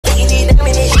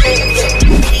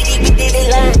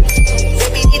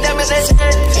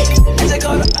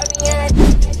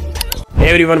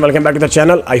everyone, welcome back to the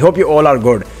channel. I hope you all are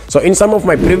good. So in some of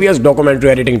my previous documentary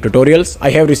editing tutorials, I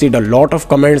have received a lot of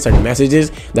comments and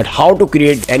messages that how to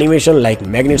create animation like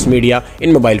Magnets Media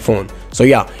in mobile phone. So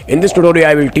yeah, in this tutorial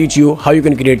I will teach you how you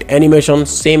can create animation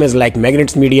same as like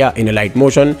Magnets Media in Alight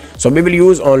Motion. So we will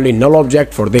use only null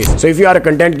object for this. So if you are a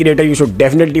content creator, you should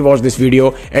definitely watch this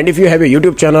video. And if you have a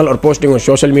YouTube channel or posting on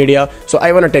social media, so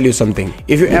I want to tell you something.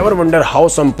 If you ever wonder how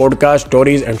some podcast,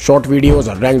 stories and short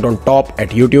videos are ranked on top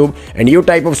at YouTube and you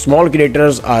type of small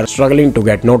creators are struggling to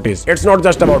get noticed, it's not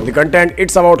just about the content,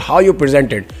 it's about how you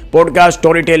present it. Podcast,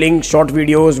 storytelling, short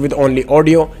videos with only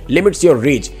audio limits your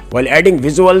reach, while adding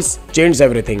visuals change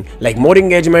everything, like more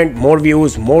engagement, more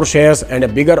views, more shares and a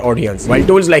bigger audience. While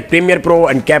tools like Premiere Pro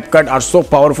and CapCut are so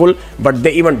powerful, but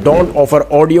they even don't offer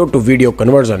audio to video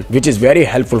conversion, which is very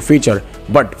helpful feature.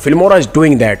 But Filmora is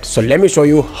doing that, so let me show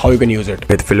you how you can use it.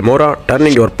 With Filmora,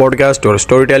 turning your podcast or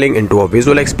storytelling into a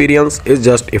visual experience is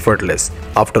just effortless.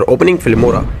 After opening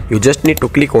Filmora, you just need to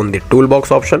click on the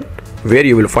toolbox option, where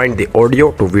you will find the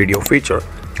audio to video feature.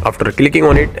 After clicking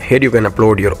on it, here you can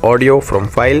upload your audio from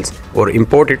files or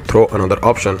import it through another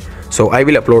option. So I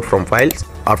will upload from files.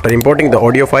 After importing the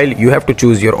audio file, you have to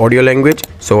choose your audio language.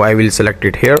 So I will select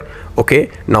it here. Okay,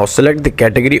 now select the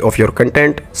category of your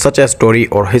content such as story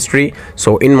or history.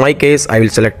 So in my case, I will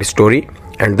select story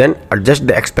and then adjust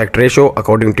the aspect ratio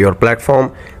according to your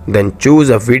platform. Then choose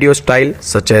a video style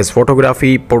such as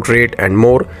photography, portrait and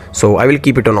more. So I will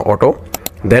keep it on auto.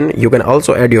 Then you can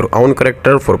also add your own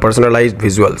character for personalized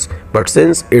visuals, but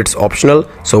since it's optional,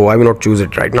 so I will not choose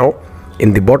it right now.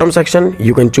 In the bottom section,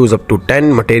 you can choose up to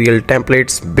 10 material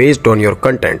templates based on your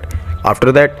content.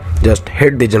 After that, just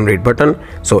hit the generate button.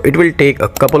 So it will take a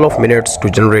couple of minutes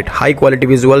to generate high quality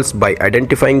visuals by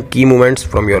identifying key moments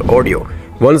from your audio.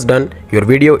 Once done, your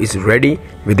video is ready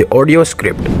with the audio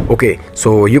script. Okay,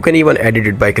 so you can even edit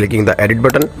it by clicking the edit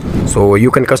button. So you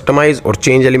can customize or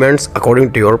change elements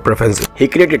according to your preferences. He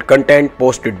created content,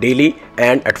 posted daily,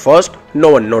 and at first no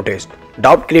one noticed.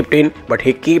 Doubt crept in, but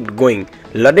he kept going,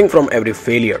 learning from every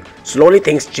failure. Slowly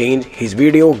things changed, his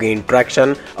video gained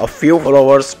traction, a few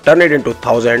followers turned it into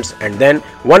thousands, and then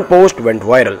one post went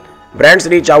viral. Brands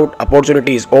reach out,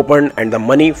 opportunities opened, and the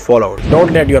money followed.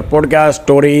 Don't let your podcast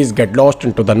stories get lost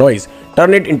into the noise.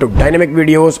 Turn it into dynamic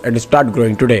videos and start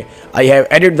growing today. I have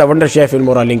added the Wondershare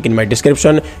Filmora link in my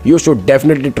description. You should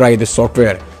definitely try this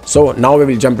software. So now we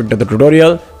will jump into the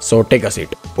tutorial. So take a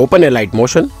seat. Open Alight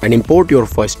Motion and import your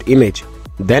first image.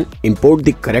 Then import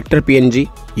the character PNG.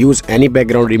 Use any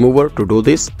background remover to do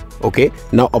this. Okay,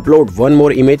 now upload one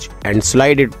more image and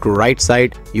slide it to right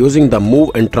side using the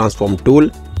move and transform tool.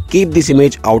 Keep this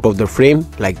image out of the frame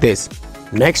like this.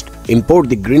 Next, import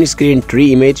the green screen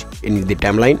tree image in the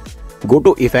timeline. Go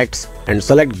to effects and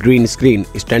select green screen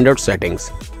standard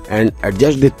settings and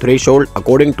adjust the threshold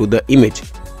according to the image.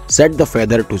 Set the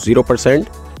feather to 0%.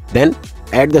 Then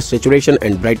add the saturation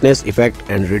and brightness effect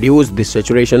and reduce the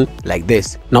saturation like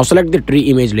this. Now select the tree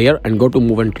image layer and go to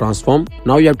move and transform.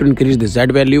 Now you have to increase the Z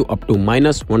value up to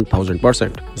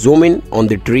 -1000%. Zoom in on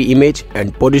the tree image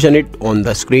and position it on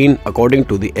the screen according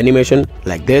to the animation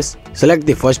like this. Select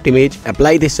the first image,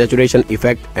 apply the saturation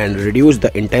effect and reduce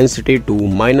the intensity to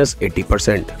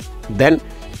 -80%. Then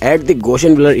add the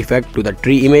Gaussian blur effect to the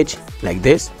tree image like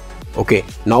this. Okay,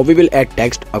 now we will add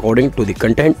text according to the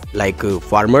content like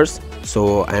farmers. So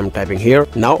I am typing here.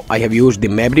 Now I have used the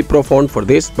Mabry Pro font for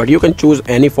this, but you can choose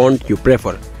any font you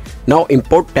prefer. Now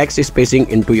import text spacing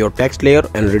into your text layer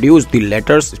and reduce the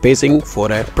letters spacing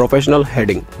for a professional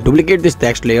heading. Duplicate this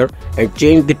text layer and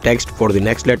change the text for the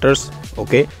next letters.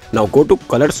 Okay, now go to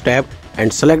colors tab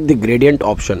and select the gradient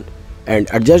option and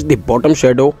adjust the bottom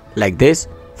shadow like this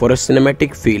for a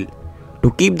cinematic feel. To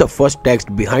keep the first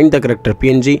text behind the character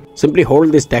PNG, simply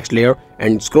hold this text layer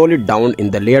and scroll it down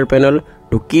in the layer panel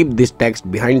to keep this text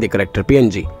behind the character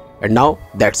PNG. And now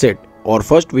that's it. Our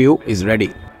first view is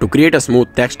ready. To create a smooth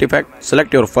text effect,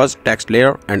 select your first text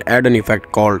layer and add an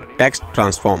effect called Text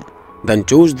Transform. Then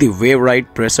choose the Wave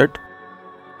Right preset.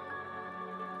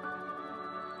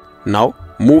 Now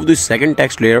move the second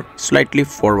text layer slightly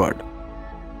forward.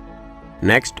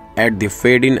 Next, add the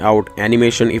fade in out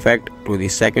animation effect to the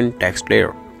second text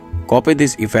layer. Copy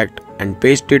this effect and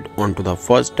paste it onto the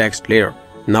first text layer.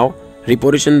 Now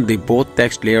reposition the both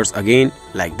text layers again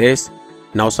like this.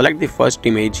 Now select the first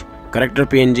image, character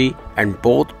PNG and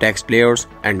both text layers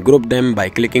and group them by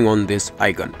clicking on this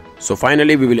icon. So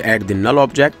finally we will add the null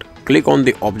object. Click on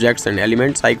the objects and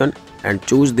elements icon and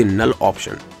choose the null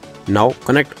option. Now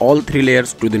connect all three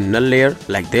layers to the null layer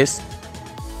like this.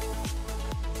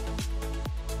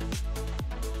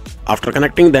 After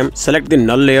connecting them, select the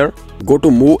null layer, go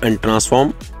to move and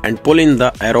transform, and pull in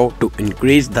the arrow to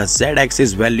increase the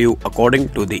z-axis value according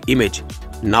to the image.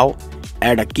 Now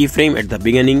add a keyframe at the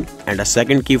beginning and a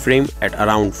second keyframe at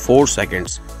around 4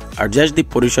 seconds. Adjust the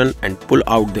position and pull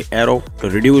out the arrow to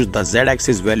reduce the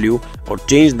z-axis value or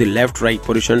change the left-right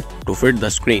position to fit the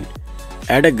screen.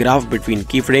 Add a graph between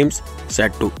keyframes,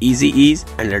 set to easy ease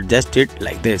and adjust it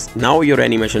like this. Now your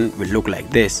animation will look like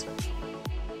this.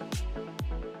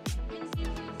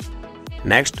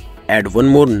 Next, add one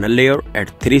more null layer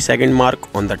at 3-second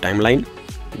mark on the timeline.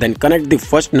 Then connect the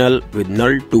first null with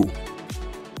null 2.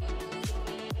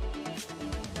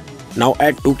 Now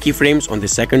add 2 keyframes on the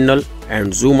second null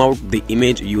and zoom out the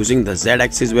image using the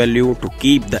z-axis value to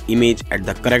keep the image at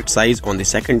the correct size on the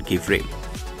second keyframe.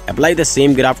 Apply the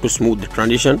same graph to smooth the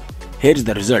transition. Here's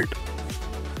the result.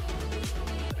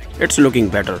 It's looking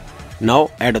better.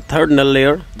 Now add a third null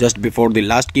layer just before the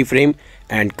last keyframe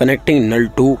and connecting null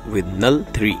 2 with null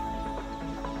 3.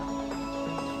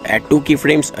 Add 2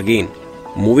 keyframes again,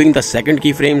 moving the second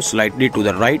keyframe slightly to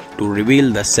the right to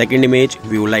reveal the second image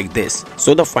view like this.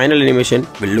 So the final animation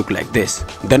will look like this.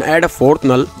 Then add a fourth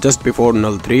null just before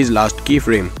null 3's last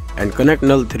keyframe and connect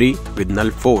null 3 with null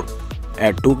 4.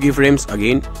 Add 2 keyframes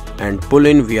again and pull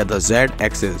in via the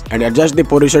z-axis and adjust the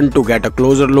position to get a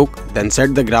closer look. Then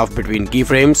set the graph between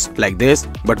keyframes like this,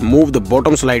 but move the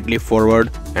bottom slightly forward,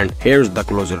 and here's the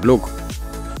closer look.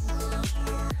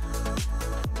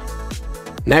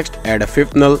 Next, add a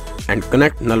fifth null and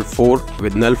connect null 4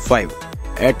 with null 5.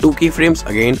 Add 2 keyframes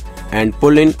again and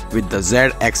pull in with the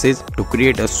z-axis to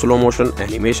create a slow motion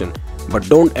animation, but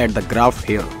don't add the graph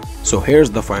here. So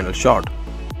here's the final shot.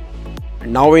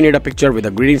 Now we need a picture with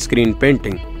a green screen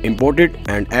painting. Import it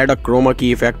and add a chroma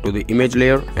key effect to the image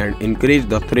layer and increase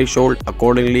the threshold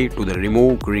accordingly to the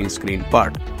remove green screen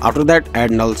part. After that, add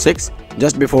null 6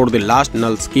 just before the last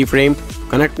null's keyframe.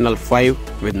 Connect null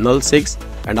 5 with null 6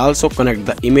 and also connect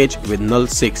the image with null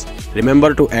 6.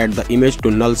 Remember to add the image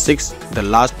to null 6, the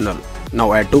last null.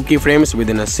 Now add 2 keyframes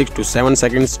within a 6 to 7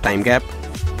 seconds time gap.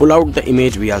 Pull out the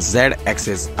image via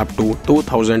z-axis up to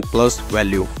 2000 plus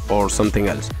value or something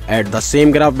else. Add the same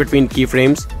graph between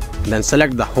keyframes, then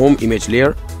select the home image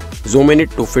layer, zoom in it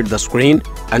to fit the screen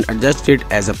and adjust it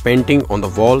as a painting on the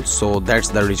wall so that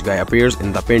the rich guy appears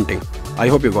in the painting. I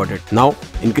hope you got it. Now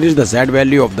increase the Z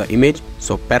value of the image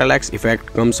so parallax effect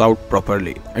comes out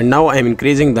properly. And now I am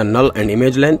increasing the null and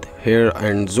image length here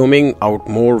and zooming out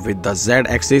more with the Z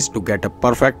axis to get a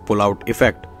perfect pull out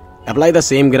effect. Apply the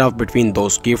same graph between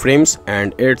those keyframes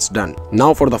and it's done.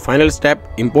 Now for the final step,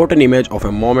 import an image of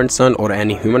a moment sun or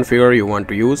any human figure you want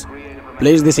to use.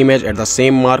 Place this image at the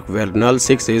same mark where null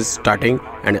 6 is starting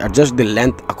and adjust the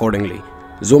length accordingly.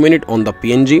 Zoom in it on the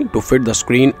PNG to fit the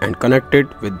screen and connect it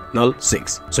with null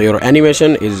 6. So your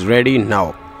animation is ready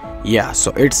now. Yeah, so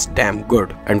it's damn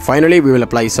good. And finally we will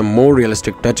apply some more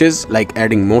realistic touches like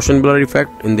adding motion blur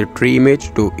effect in the tree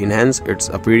image to enhance its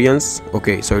appearance.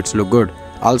 Okay, so it's look good.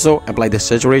 Also apply the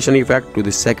saturation effect to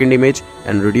the second image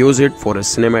and reduce it for a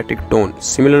cinematic tone.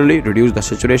 Similarly, reduce the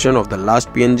saturation of the last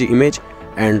PNG image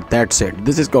and that's it.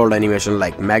 This is called animation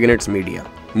like Magnets Media.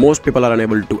 Most people are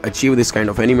unable to achieve this kind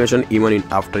of animation even in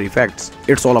After Effects.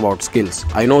 It's all about skills.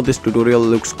 I know this tutorial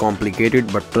looks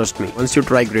complicated, but trust me, once you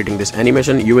try creating this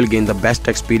animation, you will gain the best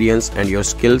experience and your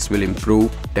skills will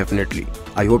improve definitely.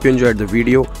 I hope you enjoyed the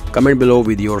video. Comment below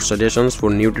with your suggestions for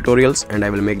new tutorials and I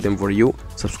will make them for you.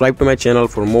 Subscribe to my channel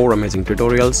for more amazing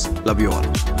tutorials. Love you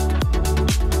all.